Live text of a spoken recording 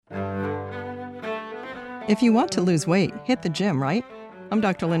If you want to lose weight, hit the gym, right? I'm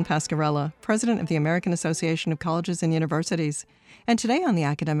Dr. Lynn Pascarella, president of the American Association of Colleges and Universities. And today on the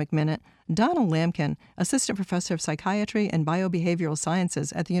Academic Minute, Donald Lamkin, assistant professor of psychiatry and biobehavioral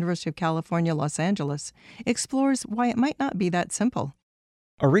sciences at the University of California, Los Angeles, explores why it might not be that simple.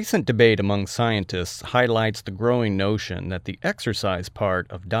 A recent debate among scientists highlights the growing notion that the exercise part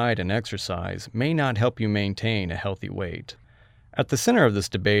of diet and exercise may not help you maintain a healthy weight. At the center of this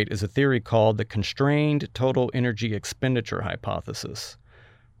debate is a theory called the constrained total energy expenditure hypothesis,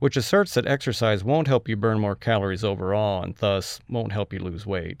 which asserts that exercise won't help you burn more calories overall and thus won't help you lose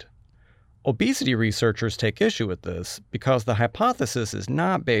weight. Obesity researchers take issue with this because the hypothesis is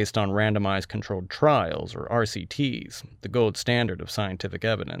not based on randomized controlled trials, or RCTs, the gold standard of scientific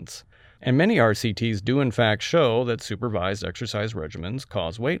evidence. And many RCTs do in fact show that supervised exercise regimens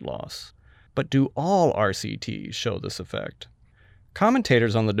cause weight loss. But do all RCTs show this effect?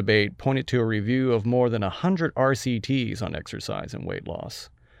 Commentators on the debate pointed to a review of more than 100 RCTs on exercise and weight loss.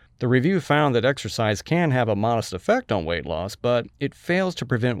 The review found that exercise can have a modest effect on weight loss, but it fails to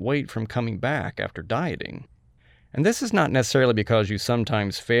prevent weight from coming back after dieting. And this is not necessarily because you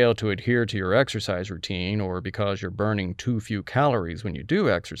sometimes fail to adhere to your exercise routine or because you're burning too few calories when you do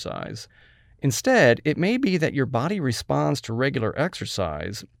exercise. Instead, it may be that your body responds to regular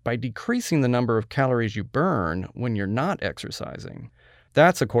exercise by decreasing the number of calories you burn when you're not exercising.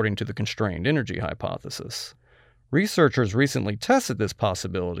 That's according to the constrained energy hypothesis. Researchers recently tested this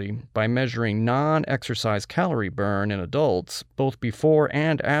possibility by measuring non-exercise calorie burn in adults both before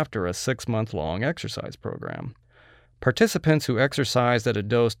and after a 6-month-long exercise program. Participants who exercised at a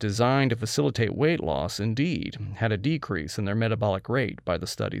dose designed to facilitate weight loss indeed had a decrease in their metabolic rate by the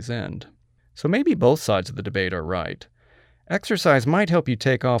study's end. So maybe both sides of the debate are right. Exercise might help you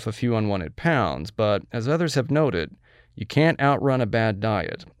take off a few unwanted pounds, but as others have noted, you can't outrun a bad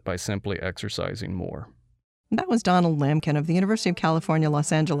diet by simply exercising more. That was Donald Lamkin of the University of California,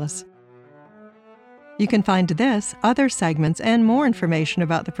 Los Angeles. You can find this, other segments, and more information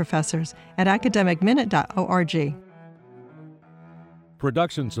about the professors at academicminute.org.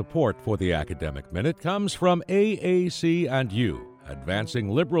 Production support for the Academic Minute comes from AAC and U, advancing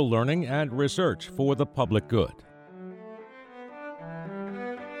liberal learning and research for the public good.